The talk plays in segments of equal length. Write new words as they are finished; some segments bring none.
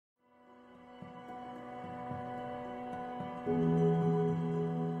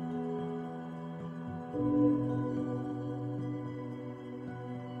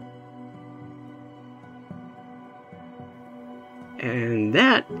And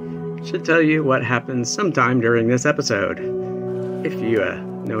that should tell you what happens sometime during this episode, if you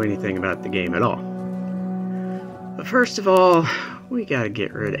know anything about the game at all. But first of all, we gotta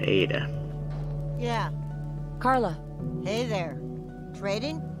get rid of Ada. Yeah. Carla. Hey there.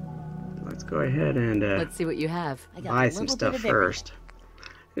 Trading? Let's go ahead and let's see what you have. buy some stuff first.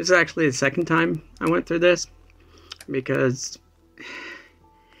 This is actually the second time I went through this, because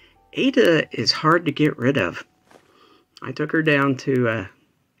Ada is hard to get rid of. I took her down to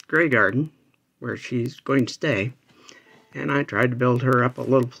Grey Garden, where she's going to stay, and I tried to build her up a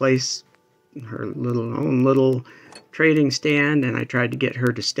little place, her own little trading stand, and I tried to get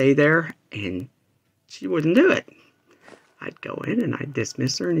her to stay there, and she wouldn't do it. I'd go in and I'd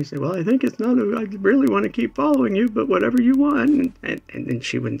dismiss her, and he'd say, well, I think it's not, I really want to keep following you, but whatever you want, and then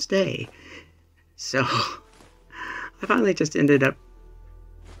she wouldn't stay. So I finally just ended up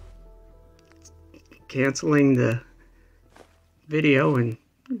canceling the video and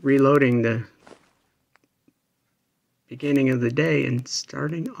reloading the beginning of the day and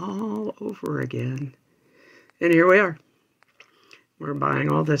starting all over again. And here we are. We're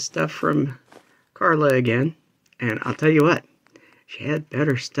buying all this stuff from Carla again. And I'll tell you what, she had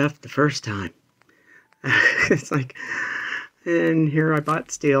better stuff the first time. It's like, and here I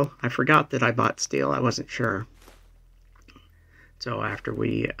bought steel. I forgot that I bought steel. I wasn't sure. So after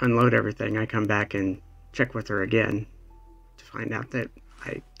we unload everything, I come back and check with her again to find out that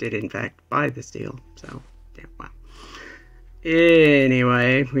I did in fact buy the steel. So, yeah, well.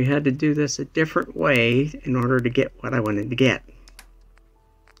 Anyway, we had to do this a different way in order to get what I wanted to get.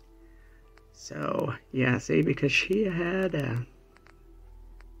 So, yeah, see, because she had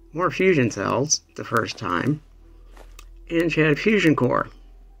more fusion cells the first time, and she had a fusion core.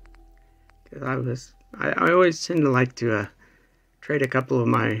 Because I always tend to like to trade a couple of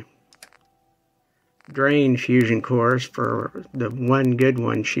my drain fusion cores for the one good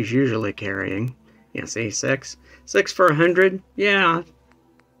one she's usually carrying. Yeah, see, 6 for 100. Yeah, I'll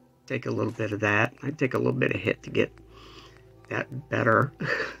take a little bit of that. I'd take a little bit of hit to get that better.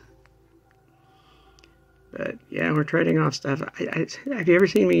 But yeah, we're trading off stuff. Have you ever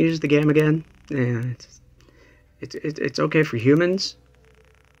seen me use the gamma gun? Yeah, it's okay for humans.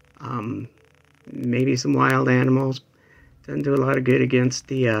 Maybe some wild animals. Doesn't do a lot of good against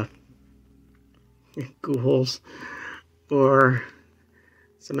the ghouls or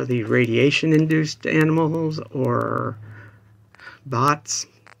some of the radiation-induced animals or bots.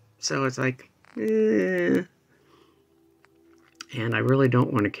 So it's like, eh. And I really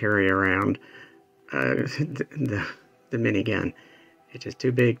don't want to carry around the minigun. It's just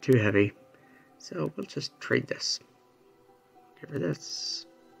too big, too heavy. So we'll just trade this. Give her this.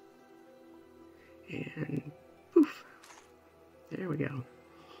 And poof. There we go.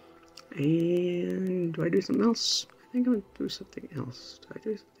 And do I do something else? I think I'm going to do something else. Do I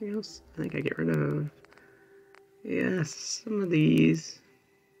do something else? I think I get rid of... Yes, some of these.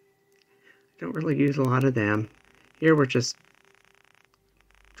 I don't really use a lot of them. Here we're just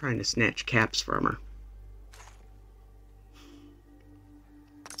trying to snatch caps from her.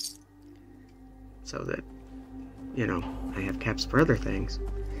 So that, you know, I have caps for other things.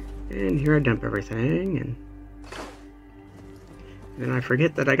 And here I dump everything, and then I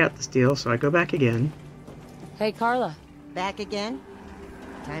forget that I got the steel, so I go back again. Hey, Carla. Back again?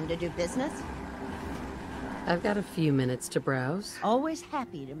 Time to do business? I've got a few minutes to browse. Always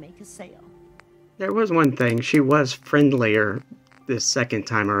happy to make a sale. There was one thing. She was friendlier this second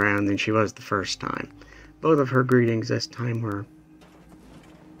time around than she was the first time. Both of her greetings this time were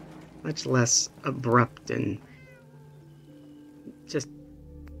much less abrupt and just,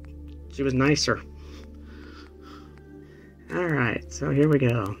 she was nicer. Alright, so here we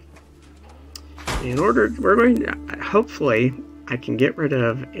go. In order, we're going to, hopefully, I can get rid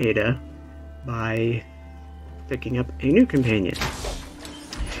of Ada by picking up a new companion.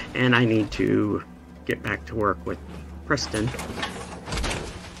 And I need to get back to work with Preston.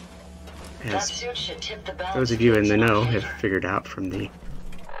 As those of you in the know have figured out from the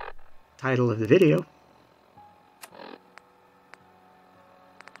title of the video.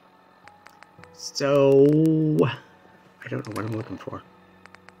 So, I don't know what I'm looking for.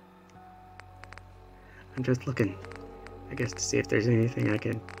 I'm just looking, I guess, to see if there's anything I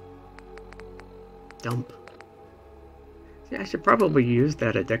can dump. See, I should probably use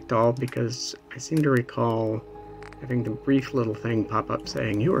that addictol because I seem to recall having the brief little thing pop up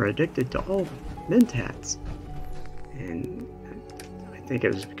saying, you are addicted to all mentats. And I think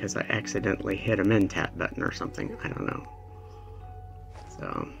it was because I accidentally hit a mentat button or something. I don't know.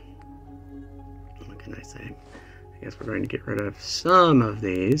 So, what can I say? I guess we're going to get rid of some of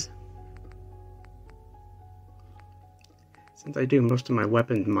these. Since I do most of my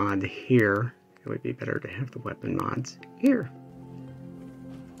weapon mod here, it would be better to have the weapon mods here.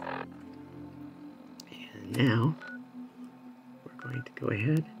 And now, we're going to go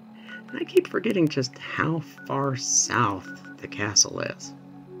ahead. And I keep forgetting just how far south the castle is.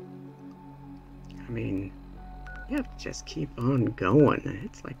 I mean, you have to just keep on going.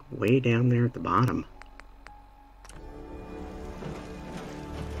 It's like way down there at the bottom.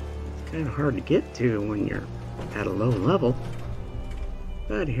 It's kind of hard to get to when you're at a low level.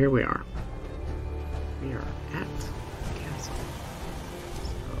 But here we are. We are at the castle.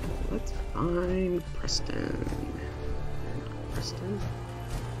 So let's find Preston. Preston.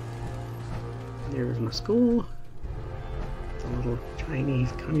 There's my school. It's a little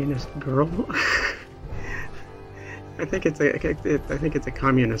Chinese communist girl. I think it's a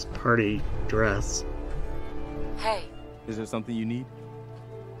communist party dress. Hey, Is there something you need?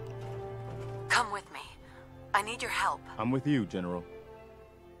 come with me. I need your help. I'm with you, General.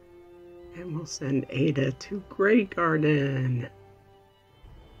 And we'll send Ada to Grey Garden.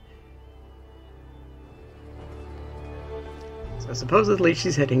 So supposedly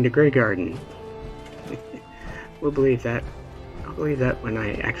she's heading to Grey Garden. We'll believe that. I'll believe that when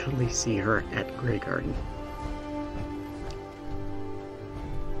I actually see her at Grey Garden.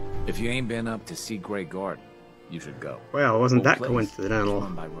 If you ain't been up to see Grey Garden, you should go. Well, wasn't that Place coincidental?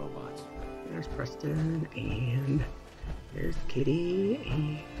 run by robots. There's Preston, and there's Kitty,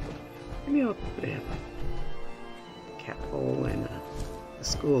 and maybe I'll put a cat hole in the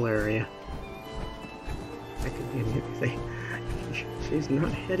school area. That could be a new thing. She's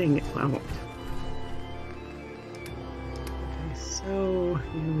not heading out. Okay, so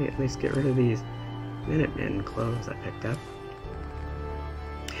let me at least get rid of these Minutemen clothes I picked up.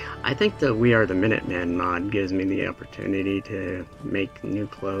 I think the We Are the Minutemen mod gives me the opportunity to make new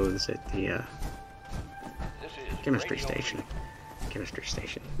clothes at the chemistry station.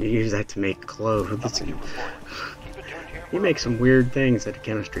 You use that to make clothes. And you make some weird things at a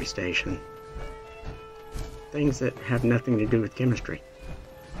chemistry station. Things that have nothing to do with chemistry.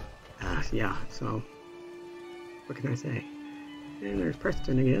 Yeah, so what can I say? And there's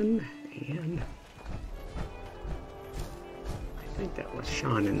Preston again, and I think that was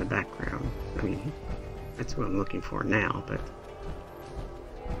Sean in the background. I mean, that's who I'm looking for now, but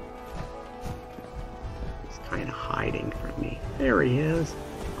he's kind of hiding from me. There he is.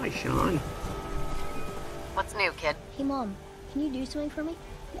 Hi, Sean. What's new, kid? Hey Mom, can you do something for me?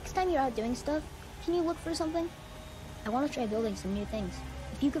 Next time you're out doing stuff, can you look for something? I want to try building some new things.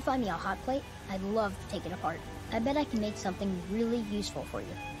 If you could find me a hot plate, I'd love to take it apart. I bet I can make something really useful for you.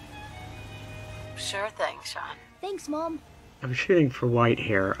 Sure thing, Sean. Thanks, Mom. I'm shooting for white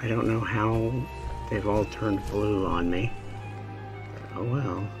hair. I don't know how they've all turned blue on me. But oh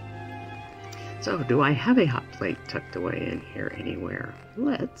well. So, do I have a hot plate tucked away in here anywhere?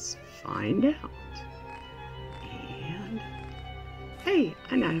 Let's find out. And hey,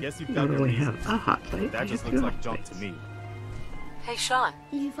 I Guess you've not got only your have a hot plate, That I just have looks two like hot junk to plates. me. Hey, Sean.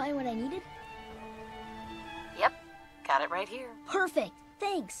 Did you find what I needed? Yep, got it right here. Perfect.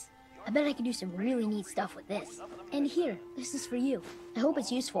 Thanks. I bet I can do some really neat stuff with this. And here, this is for you. I hope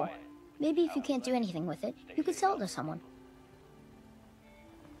it's useful. Maybe if you can't do anything with it, you could sell it to someone.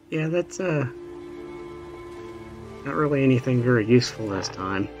 Yeah, that's not really anything very useful this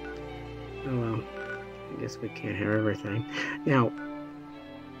time. Oh well, I guess we can't have everything. Now,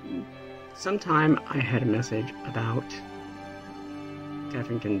 sometime I had a message about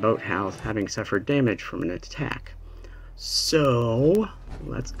Taffington Boathouse having suffered damage from an attack. So,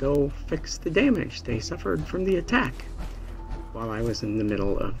 let's go fix the damage they suffered from the attack while I was in the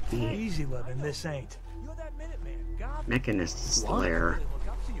middle of the Easy living, this ain't. You're that Minuteman. God, Mechanist's lair. look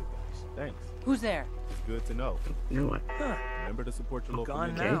up to you guys. Thanks. Who's there? It's good to know. You know what? Huh. Remember to support your I'm local gone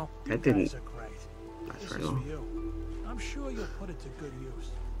community. now. that You didn't guys are great. last This very is long. for you. I'm sure you'll put it to good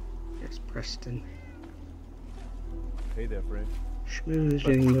use. There's Preston, Hey there, friend.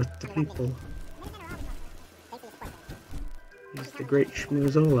 schmoozing with the people. He's the great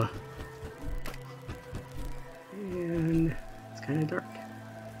schmoozola. And it's kind of dark.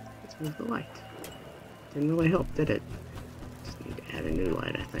 Let's move the light. Didn't really help, did it? Just need to add a new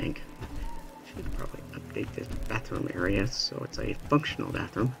light, I think. Should probably update this bathroom area so it's a functional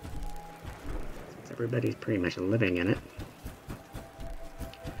bathroom, since everybody's pretty much living in it.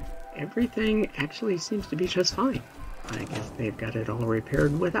 Everything actually seems to be just fine. I guess they've got it all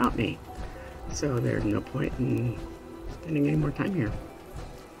repaired without me. So there's no point in spending any more time here.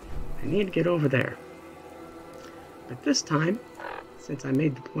 I need to get over there. But this time, since I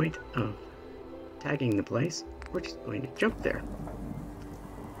made the point of tagging the place, we're just going to jump there.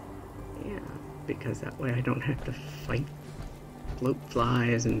 Yeah, because that way I don't have to fight float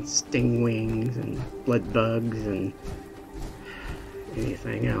flies and stingwings and blood bugs and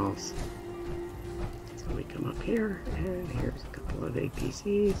anything else. So we come up here, and here's a couple of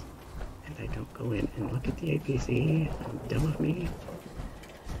APCs, and I don't go in and look at the APC. Dumb of me.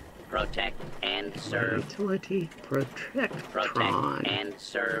 Protect and serve. Utility Protect Protectron. and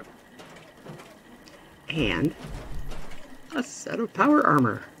serve. And a set of power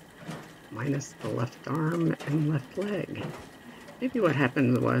armor, minus the left arm and left leg. Maybe what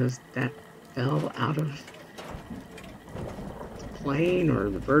happened was that fell out of the plane or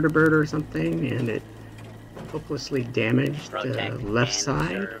the vertebrate or something, and it hopelessly damaged the left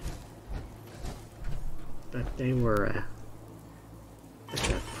side. Serve. But they were, the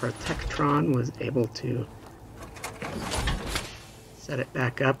Protectron was able to set it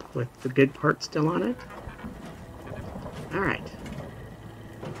back up with the good part still on it. Alright.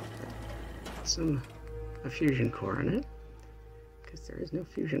 A fusion core in it. Because there is no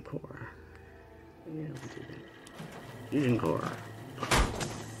fusion core. Yeah, we'll do that. Fusion core.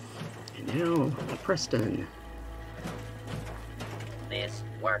 And now, a Preston. This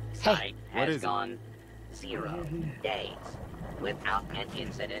work site what has is it? gone 0 days without an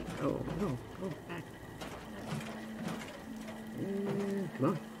incident. Oh, no. Go back. Come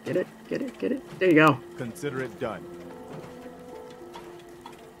on. Get it. Get it. Get it. There you go. Consider it done.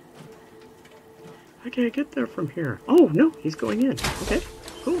 I can't get there from here. Oh, no. He's going in. Okay.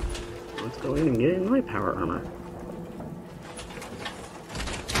 Cool. Let's go in and get in my power armor.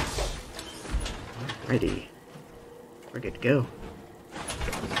 Alrighty. We're good to go.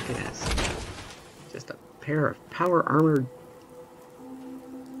 Look at this. Just a pair of power armored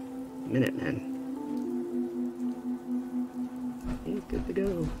Minutemen. He's good to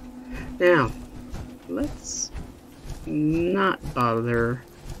go. Now, let's not bother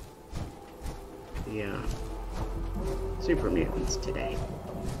the Supermutants today.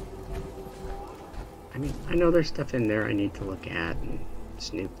 I mean, I know there's stuff in there I need to look at and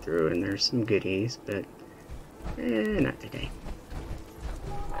snoop through, and there's some goodies, but not today.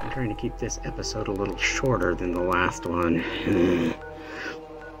 I'm trying to keep this episode a little shorter than the last one.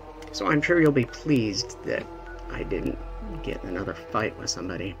 So I'm sure you'll be pleased that I didn't get in another fight with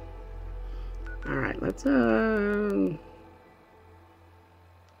somebody. Alright, let's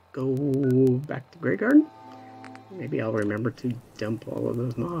go back to Grey Garden. Maybe I'll remember to dump all of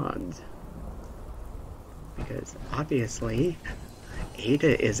those mods. Because obviously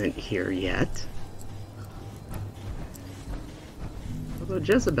Ada isn't here yet. Although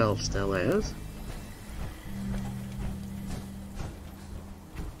Jezebel still is.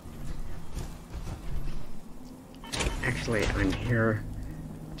 Actually, I'm here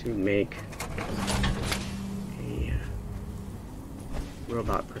to make a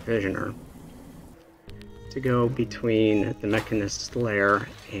robot provisioner to go between the Mechanist's lair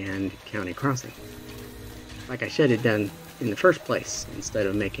and County Crossing. Like I should have done in the first place, instead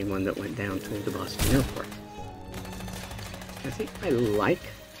of making one that went down to the Boston airport. I think I like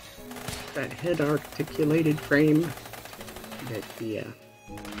that head articulated frame that the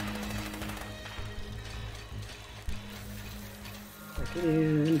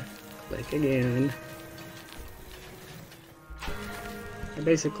click again. And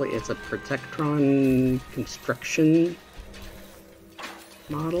basically it's a Protectron construction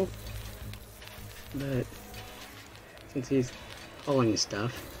model, but since he's hauling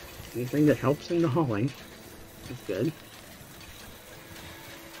stuff, anything that helps in the hauling is good.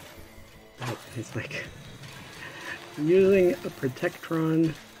 But it's like using a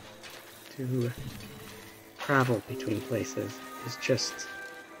Protectron to travel between places is just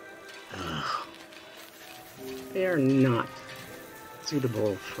they are not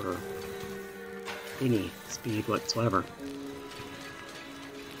suitable for any speed whatsoever.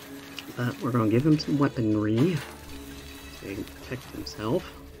 But we're going to give him some weaponry so he can protect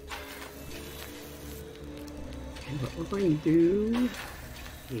himself. And what we're going to do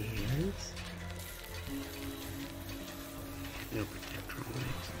is no Protectron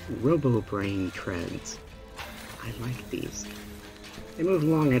legs. Robo-brain treads. I like these. They move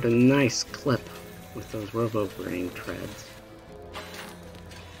along at a nice clip with those robo-brain treads.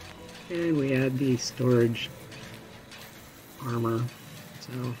 And we add the storage armor.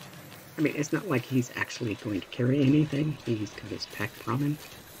 So, I mean, it's not like he's actually going to carry anything. He's got his pack from him.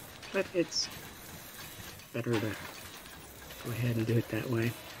 But it's better to go ahead and do it that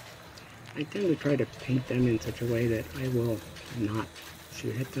way. I tend to try to paint them in such a way that I will not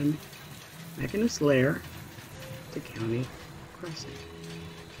shoot at them. Mechanist lair to County Crescent.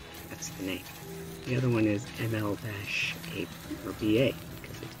 That's the name. The other one is ML-8 or BA,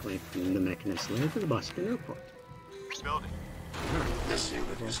 because it's going from the Mechanist lair to the Boston airport. Building. This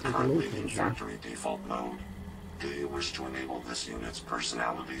unit is currently in factory default mode. Do you wish to enable this unit's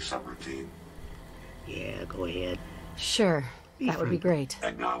personality subroutine? Yeah, go ahead. Sure, that would be great.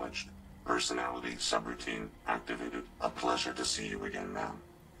 Acknowledged. Personality subroutine activated. A pleasure to see you again, ma'am.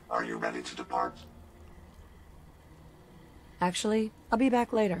 Are you ready to depart? Actually, I'll be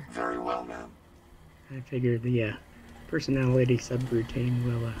back later. Very well, ma'am. I figure the personality subroutine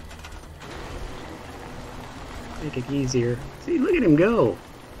will make it easier. See, look at him go!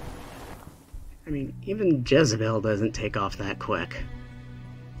 I mean, even Jezebel doesn't take off that quick.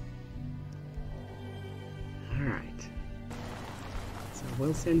 Alright. So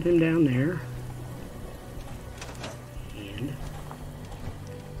we'll send him down there. And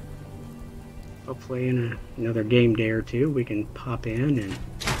hopefully in another game day or two we can pop in and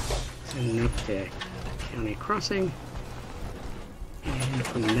send him up to County Crossing. And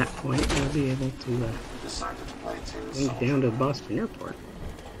from that point we'll be able to link down to Boston Airport.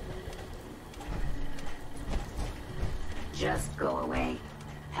 Just go away.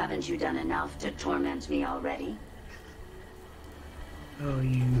 Haven't you done enough to torment me already? Oh,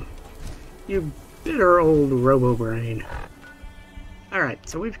 you bitter old robo-brain. Alright,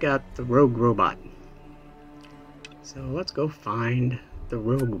 so we've got the rogue robot. So let's go find the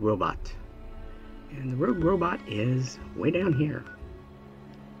rogue robot. And the rogue robot is way down here.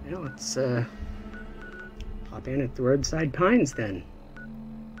 Now let's pop in at the Roadside Pines then.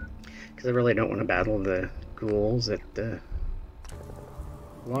 Because I really don't want to battle the ghouls at the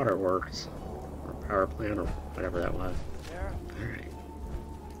waterworks or power plant or whatever that was. Alright.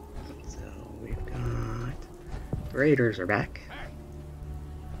 So we've got the Raiders are back.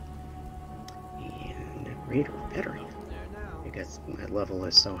 And Raider veteran. Because my level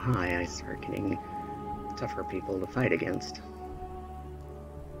is so high, I start getting tougher people to fight against.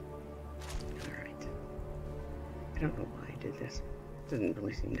 Alright. I don't know why I did this. It doesn't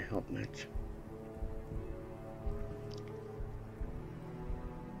really seem to help much.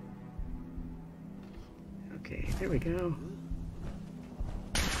 Okay, there we go.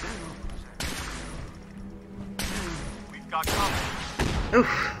 We've got company.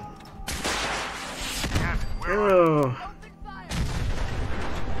 Oof. Oh.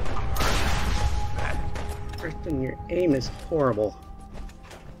 Preston, your aim is horrible.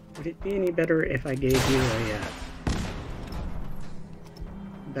 Would it be any better if I gave you a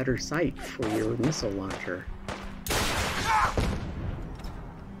better sight for your missile launcher?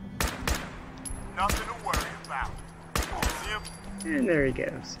 Nothing to worry about. See him? And there he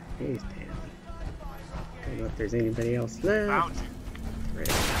goes. He's down. Don't know if there's anybody else left. Found you.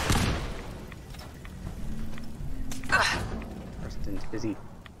 Great. Preston's busy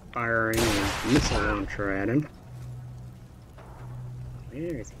firing a missile launcher at him.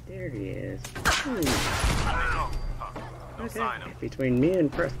 Where is he? There he is. Okay, between me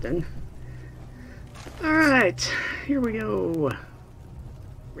and Preston. Alright, here we go.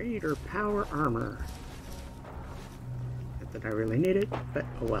 Raider power armor. Not that I really need it, but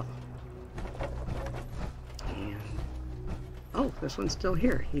oh well. And oh, this one's still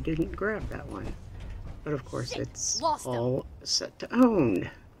here. He didn't grab that one. But of course it's all set to owned.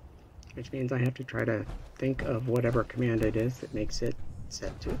 Which means I have to try to think of whatever command it is that makes it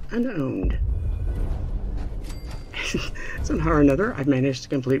set to unowned. Somehow or another, I've managed to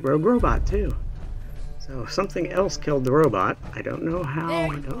complete Rogue Robot too. So something else killed the robot. I don't know how,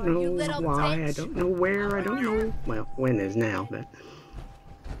 I don't know why, I don't know where, I don't know, well, when is now, but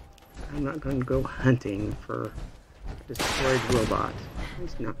I'm not going to go hunting for a destroyed robot.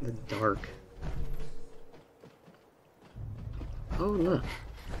 It's not in the dark. Oh look,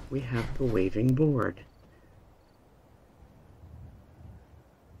 we have the waving board.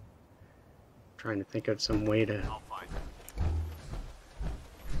 Trying to think of some way to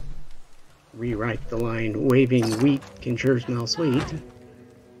rewrite the line, waving wheat can sure smell sweet.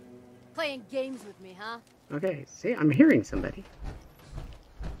 Playing games with me, huh? Okay, see, I'm hearing somebody.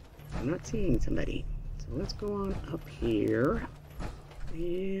 I'm not seeing somebody. So let's go on up here.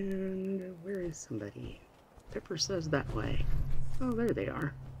 And where is somebody? Pipper says that way. Oh, there they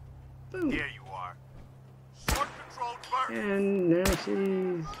are. Boom. Here you are. Short controlled burst. And now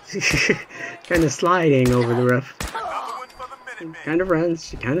she's kind of sliding over the roof. She kind of runs,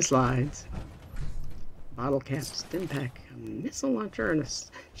 she kind of slides. Bottle cap, stim pack, a missile launcher, and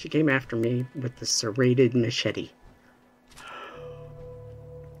she came after me with the serrated machete.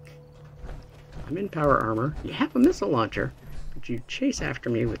 I'm in power armor. You have a missile launcher, but you chase after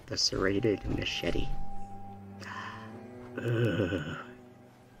me with the serrated machete.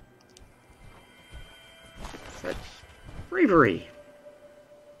 Such bravery.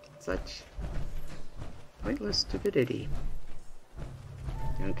 Such pointless stupidity.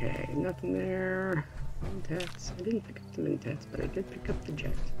 Okay, nothing there. Mentats. I didn't pick up the Mentats, but I did pick up the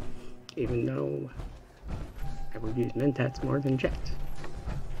Jet. Even though I would use Mentats more than Jet.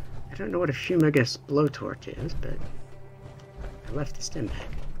 I don't know what a Fumigous blowtorch is, but I left the stim pack.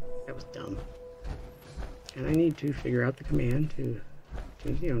 That was dumb. And I need to figure out the command to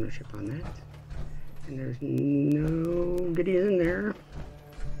change the ownership on that. And there's no goodies in there.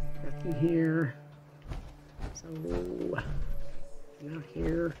 Nothing here. So, not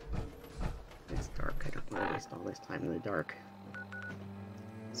here. It's dark. I don't want to waste all this time in the dark.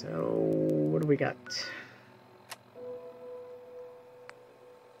 So, what do we got?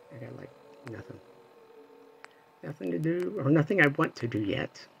 I got like nothing. Nothing to do, or nothing I want to do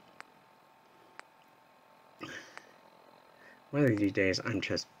yet. One of these days, I'm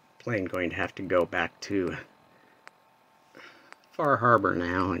just plain going to have to go back to Far Harbor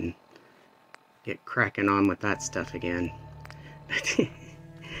now and get cracking on with that stuff again.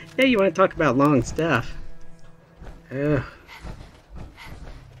 Yeah, you want to talk about long stuff. Trying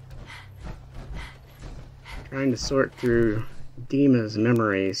to sort through Dima's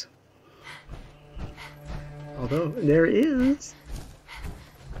memories. Although there is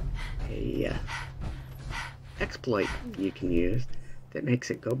a exploit you can use that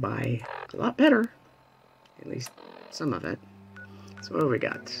makes it go by a lot better. At least some of it. So what do we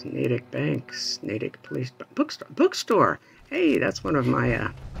got? Natick Banks, Natick Police, Bookstore. Hey, that's one of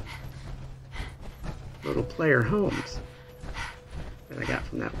my little player homes that I got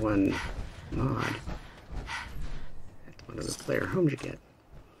from that one mod. That's one of the player homes you get.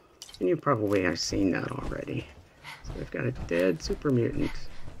 And you probably have seen that already. So we've got a dead Supermutant.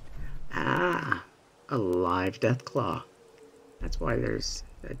 Ah, a live Deathclaw. That's why there's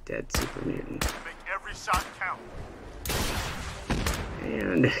a dead Supermutant. Make every shot count.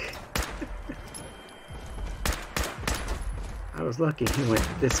 And I was lucky he went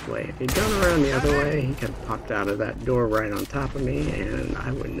this way. If he'd gone around the other way, he could have popped out of that door right on top of me, and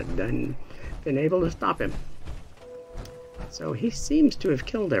I wouldn't have been able to stop him. So he seems to have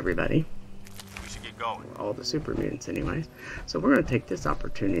killed everybody. We should get going. All the Supermutants anyways. So we're going to take this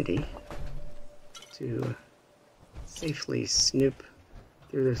opportunity to safely snoop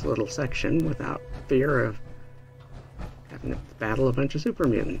through this little section without fear of having to battle a bunch of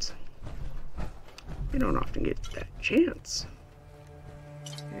Supermutants. You don't often get that chance.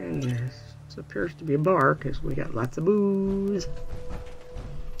 And this appears to be a bar because we got lots of booze.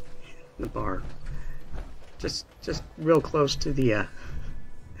 The bar just real close to the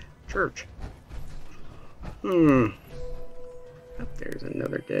church. Up there's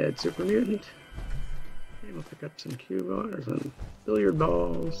another dead Supermutant. And we'll pick up some cue bars and billiard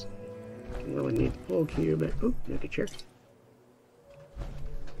balls. Didn't really need the full cue, but oh, look at chair.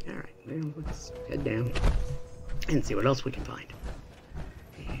 Alright, well, let's head down and see what else we can find.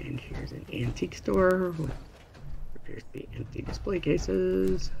 And here's an antique store with appears to be empty display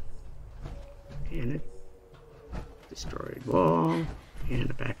cases. And a destroyed wall. And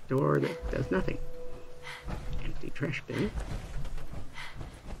a back door that does nothing. Empty trash bin.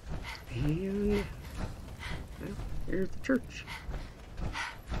 And well, here's the church.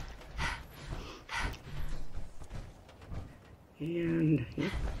 And yeah,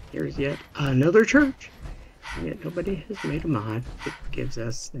 here's yet another church. And yet nobody has made a mod that gives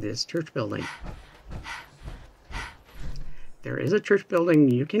us this church building. There is a church building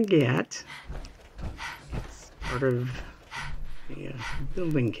you can get. It's part of a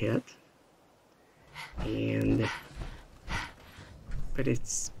building kit. But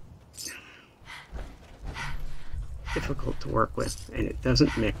it's difficult to work with, and it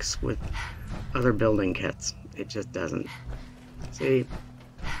doesn't mix with other building kits. It just doesn't. See,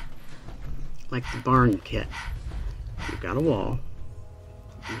 like the barn kit, you've got a wall,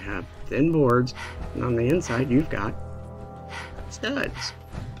 you have thin boards, and on the inside you've got studs.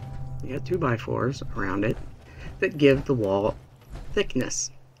 You got 2x4s around it that give the wall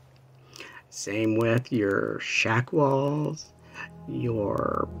thickness. Same with your shack walls,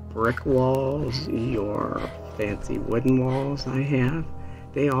 your brick walls, your fancy wooden walls I have.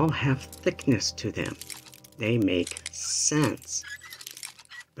 They all have thickness to them. They make sense.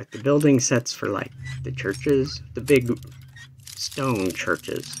 But the building sets for like the churches, the big stone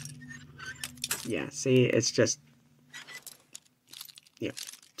churches, yeah, see, it's just,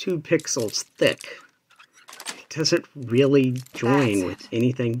 2 pixels thick. It doesn't really join with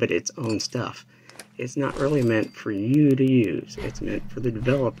anything but its own stuff. It's not really meant for you to use. It's meant for the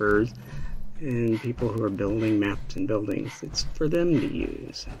developers And people who are building maps and buildings, it's for them to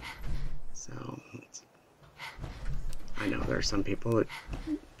use. So, I know there are some people that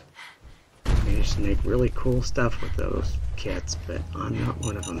manage to make really cool stuff with those kits, but I'm not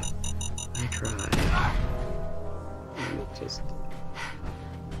one of them. I tried. And it just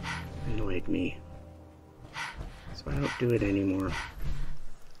annoyed me. So I don't do it anymore.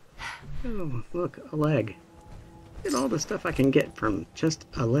 Oh, look, a leg. Look at all the stuff I can get from just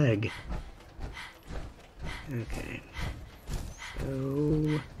a leg. Okay.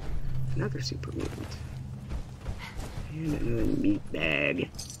 So, another Supermutant. And another meat bag.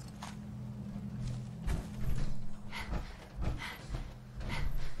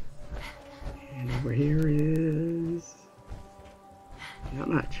 And over here is not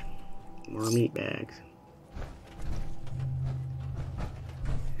much. More meat bags.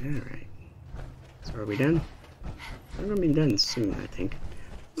 Alright. So are we done? We're going to be done soon, I think.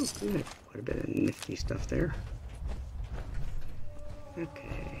 Oh, we got quite a bit of nifty stuff there.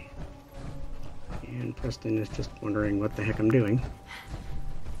 Okay. And Preston is just wondering what the heck I'm doing.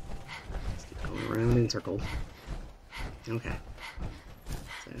 Just keep going around in circles. Okay.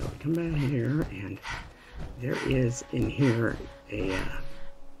 So we come back here, and there is in here a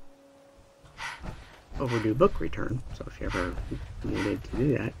overdue book return. So if you ever needed to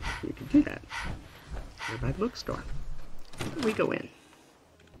do that, you could do that. Here by the bookstore. We go in.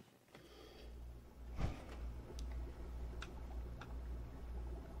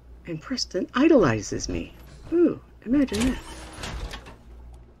 And Preston idolizes me. Ooh, imagine that.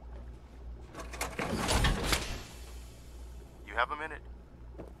 You have a minute?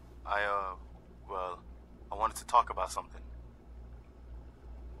 I wanted to talk about something.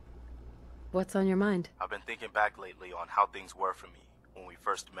 What's on your mind? I've been thinking back lately on how things were for me when we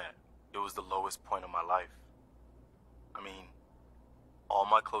first met. It was the lowest point of my life. I mean, all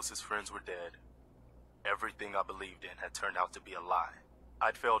my closest friends were dead. Everything I believed in had turned out to be a lie.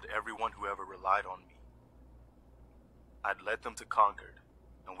 I'd failed everyone who ever relied on me. I'd led them to Concord,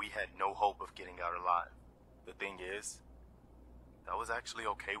 and we had no hope of getting out alive. The thing is, that was actually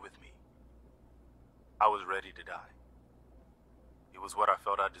okay with me. I was ready to die. It was what I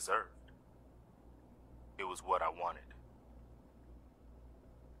felt I deserved. It was what I wanted.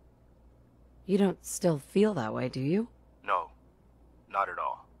 You don't still feel that way, do you? No, not at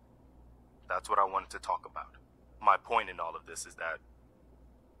all. That's what I wanted to talk about. My point in all of this is that,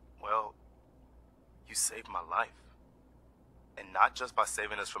 well, you saved my life. And not just by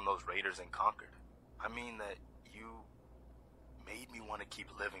saving us from those raiders in Concord. I mean that you made me want to keep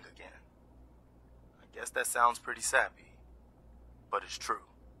living again. I guess that sounds pretty sappy, but it's true.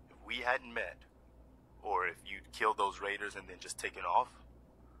 If we hadn't met, or if you'd killed those raiders and then just taken off,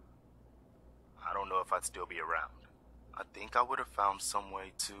 I don't know if I'd still be around. I think I would have found some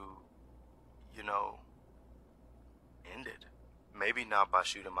way to, you know, end it. Maybe not by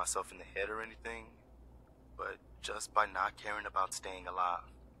shooting myself in the head or anything, but just by not caring about staying alive.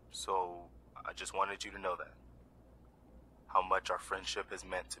 So I just wanted you to know that. How much our friendship has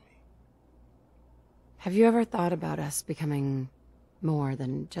meant to me. Have you ever thought about us becoming more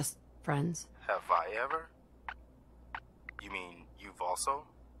than just friends? Have I ever? You mean you've also?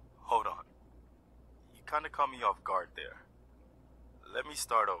 Hold on. You kind of caught me off guard there. Let me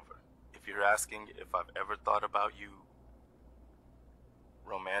start over. If you're asking if I've ever thought about you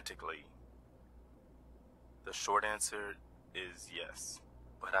romantically, the short answer is yes.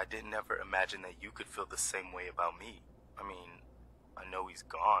 But I didn't ever imagine that you could feel the same way about me. I mean, I know he's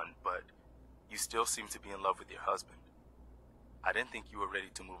gone, but you still seem to be in love with your husband. I didn't think you were ready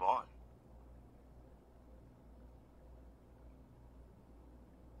to move on.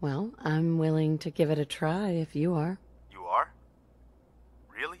 Well, I'm willing to give it a try if you are. You are?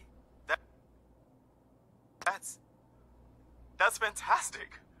 Really? That's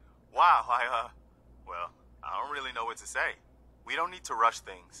fantastic. Wow, well, I don't really know what to say. We don't need to rush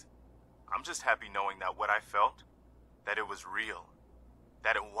things. I'm just happy knowing that what I felt, that it was real.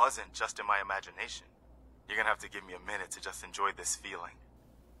 That it wasn't just in my imagination. You're gonna have to give me a minute to just enjoy this feeling.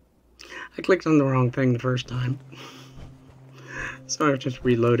 I clicked on the wrong thing the first time. So I just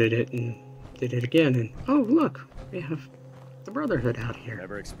reloaded it and did it again, and oh look, we have the Brotherhood out here.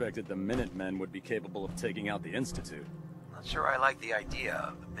 Never expected the Minutemen would be capable of taking out the Institute. Not sure I like the idea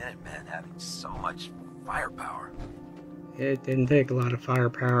of the Minutemen having so much firepower. It didn't take a lot of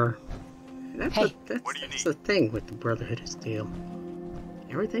firepower. That's Hey. That's the thing with the Brotherhood of Steel.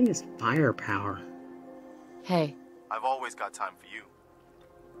 Everything is firepower. Hey, I've always got time for you.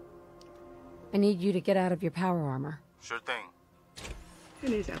 I need you to get out of your power armor. Sure thing.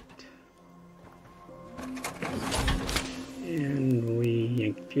 And he's out. And we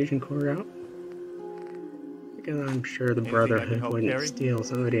yank the fusion core out. Because I'm sure the Anything I can Brotherhood help wouldn't carry? steal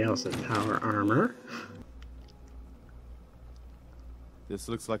somebody else's power armor. This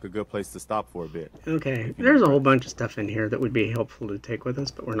looks like a good place to stop for a bit. Okay, there's a whole bunch of stuff in here that would be helpful to take with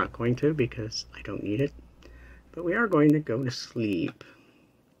us, but we're not going to because I don't need it. But we are going to go to sleep.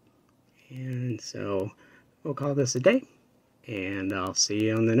 And so we'll call this a day. And I'll see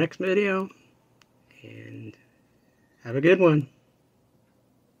you on the next video. And have a good one.